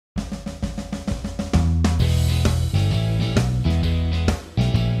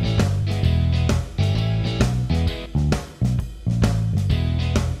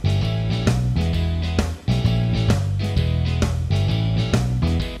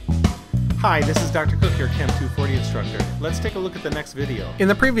Hi, this is Dr. Cook, your Chem 240 instructor. Let's take a look at the next video. In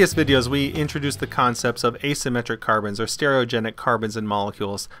the previous videos, we introduced the concepts of asymmetric carbons or stereogenic carbons in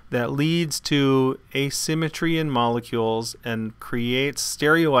molecules that leads to asymmetry in molecules and creates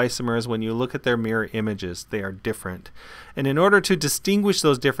stereoisomers when you look at their mirror images. They are different. And in order to distinguish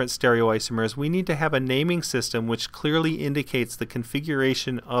those different stereoisomers, we need to have a naming system which clearly indicates the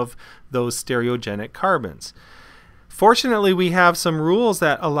configuration of those stereogenic carbons. Fortunately, we have some rules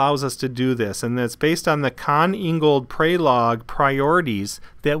that allows us to do this, and that's based on the Kohn-Ingold-Prelog priorities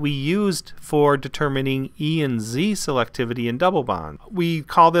that we used for determining E and Z selectivity in double bond. We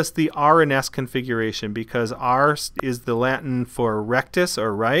call this the R and S configuration because R is the Latin for rectus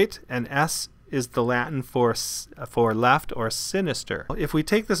or right, and S is the Latin for left or sinister. If we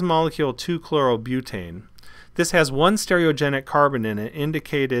take this molecule 2-chlorobutane, this has one stereogenic carbon in it,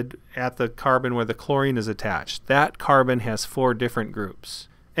 indicated at the carbon where the chlorine is attached. That carbon has 4 different groups.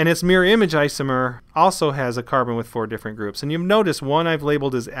 And its mirror image isomer also has a carbon with 4 different groups. And you've noticed one I've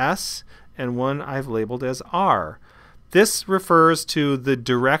labeled as S and one I've labeled as R. This refers to the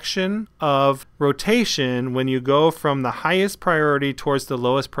direction of rotation when you go from the highest priority towards the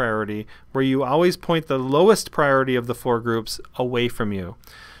lowest priority, where you always point the lowest priority of the 4 groups away from you.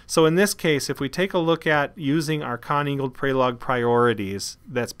 So in this case, if we take a look at using our Kohn-Ingold-Prelog priorities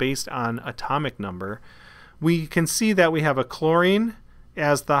that's based on atomic number, we can see that we have a chlorine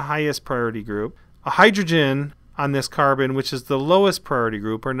as the highest priority group, a hydrogen on this carbon, which is the lowest priority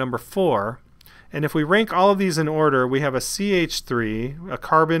group, or number 4. And if we rank all of these in order, we have a CH3, a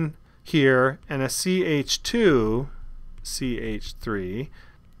carbon here, and a CH2, CH3.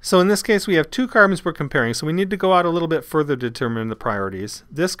 So in this case, we have 2 carbons we're comparing, so we need to go out a little bit further to determine the priorities.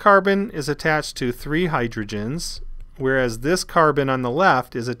 This carbon is attached to 3 hydrogens, whereas this carbon on the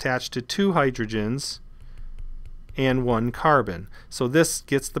left is attached to 2 hydrogens and 1 carbon. So this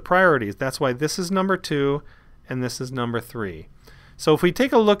gets the priorities. That's why this is number 2 and this is number 3. So if we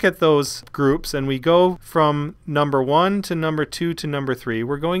take a look at those groups and we go from number 1 to number 2 to number 3,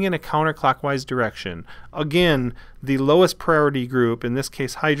 we're going in a counterclockwise direction. Again, the lowest priority group, in this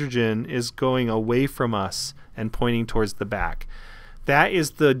case hydrogen, is going away from us and pointing towards the back. That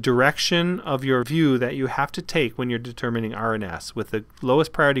is the direction of your view that you have to take when you're determining R and S, with the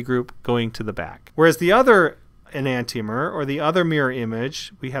lowest priority group going to the back. Whereas the other enantiomer, or the other mirror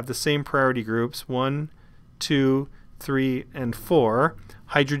image, we have the same priority groups, 1, 2, 3, and 4.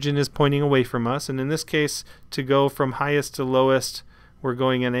 Hydrogen is pointing away from us, and in this case, to go from highest to lowest, we're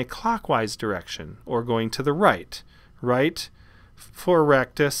going in a clockwise direction, or going to the right. Right for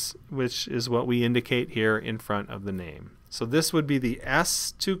rectus, which is what we indicate here in front of the name. So this would be the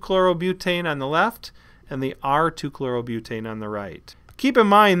S2-chlorobutane on the left and the R2-chlorobutane on the right. Keep in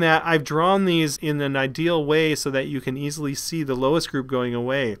mind that I've drawn these in an ideal way so that you can easily see the lowest group going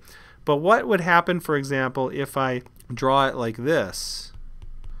away. But what would happen, for example, if I draw it like this,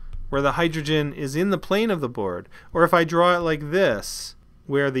 where the hydrogen is in the plane of the board, or if I draw it like this,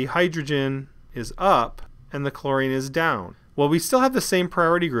 where the hydrogen is up and the chlorine is down? Well, we still have the same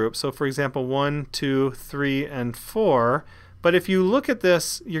priority group, so for example 1, 2, 3, and 4, but if you look at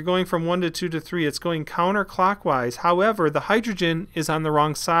this, you're going from 1 to 2 to 3, it's going counterclockwise. However, the hydrogen is on the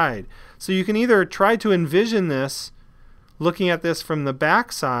wrong side. So you can either try to envision this looking at this from the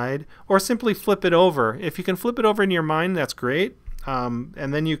back side, or simply flip it over. If you can flip it over in your mind, that's great. And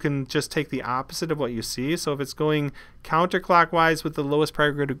then you can just take the opposite of what you see. So if it's going counterclockwise with the lowest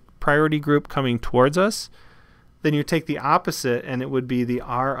priority group coming towards us, then you take the opposite and it would be the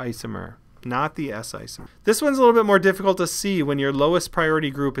R isomer, not the S isomer. This one's a little bit more difficult to see when your lowest priority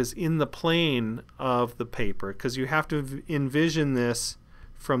group is in the plane of the paper, because you have to envision this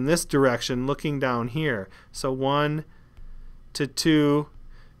from this direction looking down here. So 1 to 2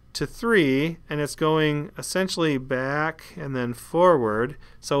 to 3, and it's going essentially back and then forward.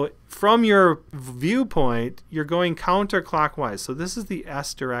 So from your viewpoint, you're going counterclockwise. So this is the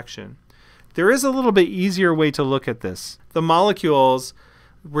S direction. There is a little bit easier way to look at this. The molecules,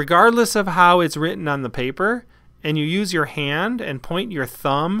 regardless of how it's written on the paper, and you use your hand and point your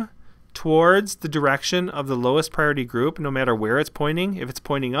thumb towards the direction of the lowest priority group, no matter where it's pointing. If it's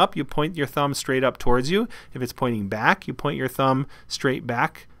pointing up, you point your thumb straight up towards you. If it's pointing back, you point your thumb straight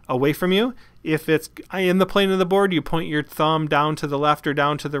back away from you. If it's in the plane of the board, you point your thumb down to the left or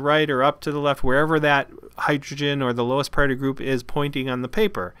down to the right or up to the left, wherever that hydrogen or the lowest priority group is pointing on the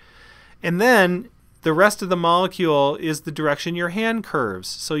paper. And then the rest of the molecule is the direction your hand curves.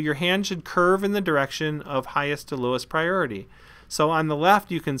 So your hand should curve in the direction of highest to lowest priority. So on the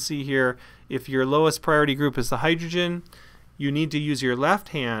left, you can see here, if your lowest priority group is the hydrogen, you need to use your left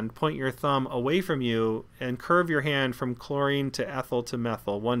hand, point your thumb away from you, and curve your hand from chlorine to ethyl to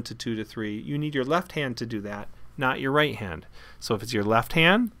methyl, 1 to 2 to 3. You need your left hand to do that, not your right hand. So if it's your left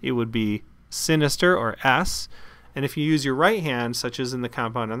hand, it would be sinister or S. And if you use your right hand, such as in the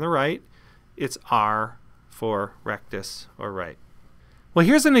compound on the right, it's R for rectus or right. Well,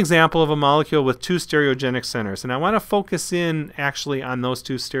 here's an example of a molecule with two stereogenic centers, and I want to focus in actually on those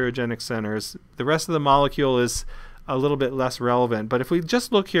two stereogenic centers. The rest of the molecule is a little bit less relevant, but if we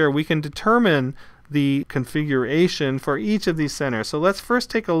just look here, we can determine the configuration for each of these centers. So let's first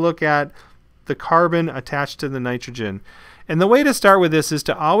take a look at the carbon attached to the nitrogen. And the way to start with this is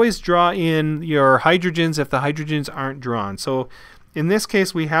to always draw in your hydrogens if the hydrogens aren't drawn. So in this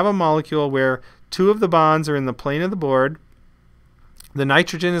case, we have a molecule where two of the bonds are in the plane of the board. The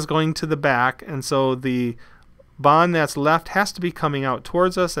nitrogen is going to the back, and so the bond that's left has to be coming out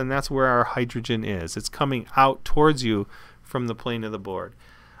towards us, and that's where our hydrogen is. It's coming out towards you from the plane of the board.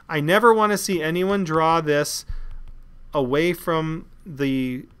 I never want to see anyone draw this away from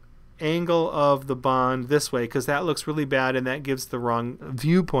the angle of the bond this way, because that looks really bad and that gives the wrong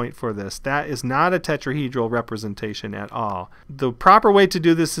viewpoint for this. That is not a tetrahedral representation at all. The proper way to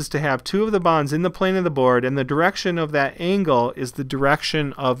do this is to have two of the bonds in the plane of the board, and the direction of that angle is the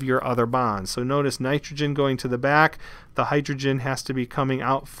direction of your other bonds. So notice nitrogen going to the back, the hydrogen has to be coming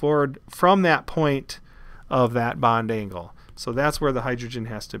out forward from that point of that bond angle. So that's where the hydrogen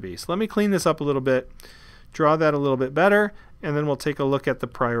has to be. So let me clean this up a little bit, draw that a little bit better, and then we'll take a look at the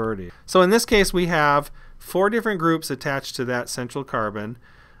priority. So in this case, we have 4 different groups attached to that central carbon.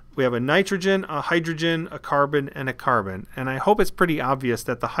 We have a nitrogen, a hydrogen, a carbon, and a carbon. And I hope it's pretty obvious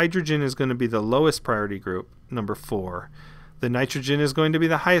that the hydrogen is going to be the lowest priority group, number 4. The nitrogen is going to be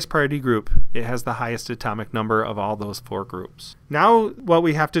the highest priority group. It has the highest atomic number of all those 4 groups. Now what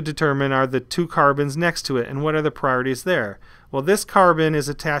we have to determine are the 2 carbons next to it, and what are the priorities there? Well, this carbon is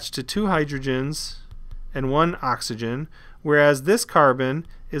attached to 2 hydrogens and 1 oxygen, whereas this carbon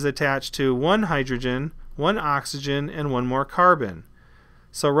is attached to 1 hydrogen, 1 oxygen, and 1 more carbon.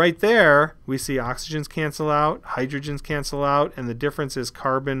 So right there, we see oxygens cancel out, hydrogens cancel out, and the difference is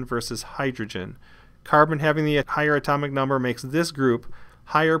carbon versus hydrogen. Carbon having the higher atomic number makes this group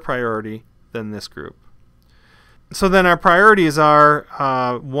higher priority than this group. So then our priorities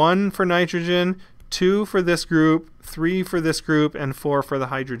are 1 for nitrogen, 2 for this group, 3 for this group, and 4 for the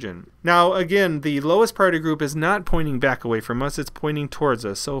hydrogen. Now again, the lowest priority group is not pointing back away from us, it's pointing towards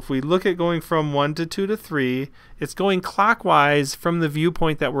us. So if we look at going from 1 to 2 to 3, it's going clockwise from the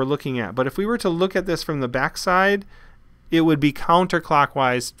viewpoint that we're looking at. But if we were to look at this from the back side, it would be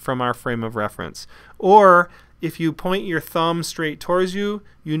counterclockwise from our frame of reference. Or if you point your thumb straight towards you,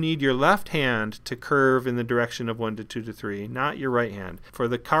 you need your left hand to curve in the direction of 1 to 2 to 3, not your right hand. For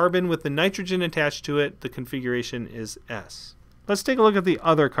the carbon with the nitrogen attached to it, the configuration is S. Let's take a look at the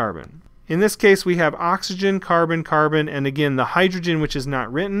other carbon. In this case, we have oxygen, carbon, carbon, and again, the hydrogen, which is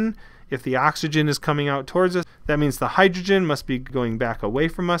not written. If the oxygen is coming out towards us, that means the hydrogen must be going back away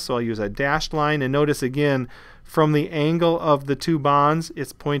from us, so I'll use a dashed line. And notice again, from the angle of the 2 bonds,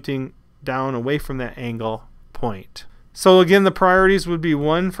 it's pointing down away from that angle point. So again, the priorities would be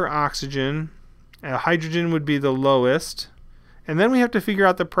 1 for oxygen, hydrogen would be the lowest, and then we have to figure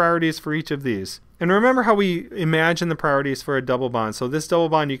out the priorities for each of these. And remember how we imagine the priorities for a double bond. So this double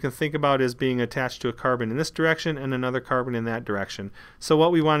bond you can think about as being attached to a carbon in this direction and another carbon in that direction. So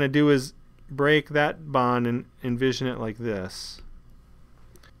what we want to do is break that bond and envision it like this.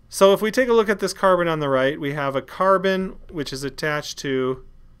 So if we take a look at this carbon on the right, we have a carbon which is attached to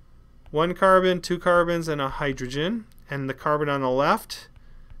 1 carbon, 2 carbons, and a hydrogen. And the carbon on the left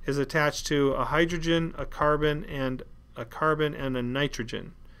is attached to a hydrogen, a carbon, and a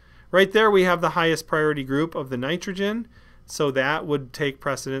nitrogen. Right there we have the highest priority group of the nitrogen, so that would take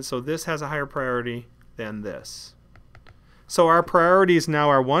precedence. So this has a higher priority than this. So our priorities now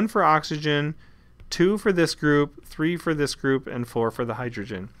are 1 for oxygen, 2 for this group, 3 for this group, and 4 for the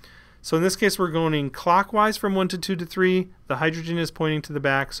hydrogen. So in this case, we're going clockwise from 1 to 2 to 3. The hydrogen is pointing to the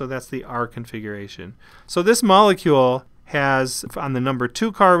back, so that's the R configuration. So this molecule has, on the number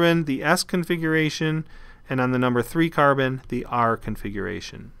 2 carbon, the S configuration, and on the number 3 carbon, the R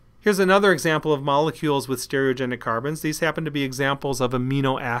configuration. Here's another example of molecules with stereogenic carbons. These happen to be examples of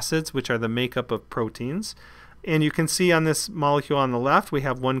amino acids, which are the makeup of proteins. And you can see on this molecule on the left, we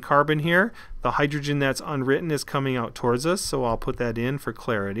have 1 carbon here. The hydrogen that's unwritten is coming out towards us, so I'll put that in for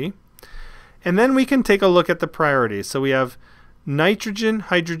clarity. And then we can take a look at the priorities. So we have nitrogen,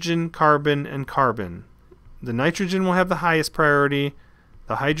 hydrogen, carbon, and carbon. The nitrogen will have the highest priority.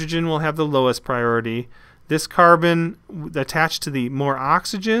 The hydrogen will have the lowest priority. This carbon attached to the more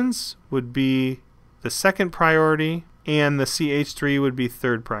oxygens would be the second priority. and the CH3 would be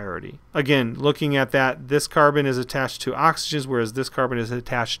third priority. Again, looking at that, this carbon is attached to oxygens, whereas this carbon is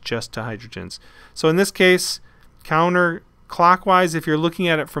attached just to hydrogens. So in this case, counterclockwise, if you're looking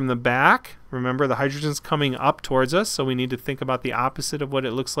at it from the back, remember the hydrogen's coming up towards us, so we need to think about the opposite of what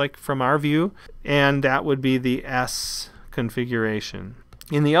it looks like from our view, and that would be the S configuration.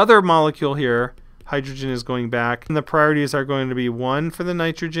 In the other molecule here, hydrogen is going back, and the priorities are going to be 1 for the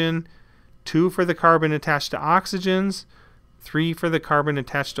nitrogen, 2 for the carbon attached to oxygens, 3 for the carbon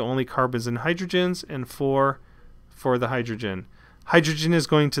attached to only carbons and hydrogens, and 4 for the hydrogen. Hydrogen is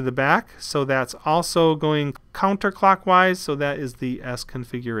going to the back, so that's also going counterclockwise, so that is the S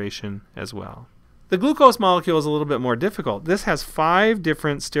configuration as well. The glucose molecule is a little bit more difficult. This has 5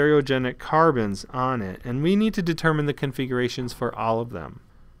 different stereogenic carbons on it, and we need to determine the configurations for all of them.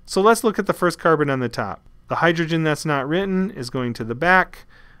 So let's look at the first carbon on the top. The hydrogen that's not written is going to the back.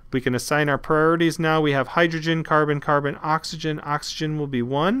 We can assign our priorities now. We have hydrogen, carbon, carbon, oxygen. Oxygen will be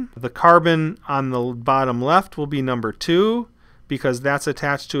 1. The carbon on the bottom left will be number 2 because that's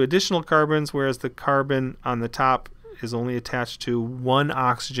attached to additional carbons, whereas the carbon on the top is only attached to 1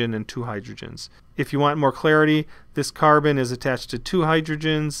 oxygen and 2 hydrogens. If you want more clarity, this carbon is attached to 2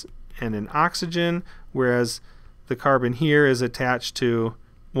 hydrogens and an oxygen, whereas the carbon here is attached to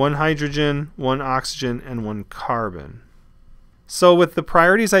 1 hydrogen, 1 oxygen, and 1 carbon. So with the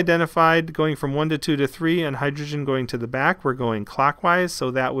priorities identified going from 1 to 2 to 3 and hydrogen going to the back, we're going clockwise, so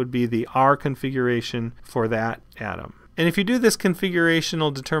that would be the R configuration for that atom. And if you do this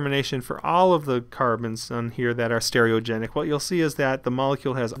configurational determination for all of the carbons on here that are stereogenic, what you'll see is that the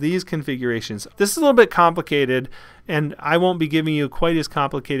molecule has these configurations. This is a little bit complicated, and I won't be giving you quite as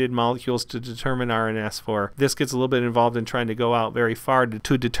complicated molecules to determine R and S for. This gets a little bit involved in trying to go out very far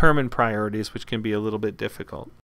to determine priorities, which can be a little bit difficult.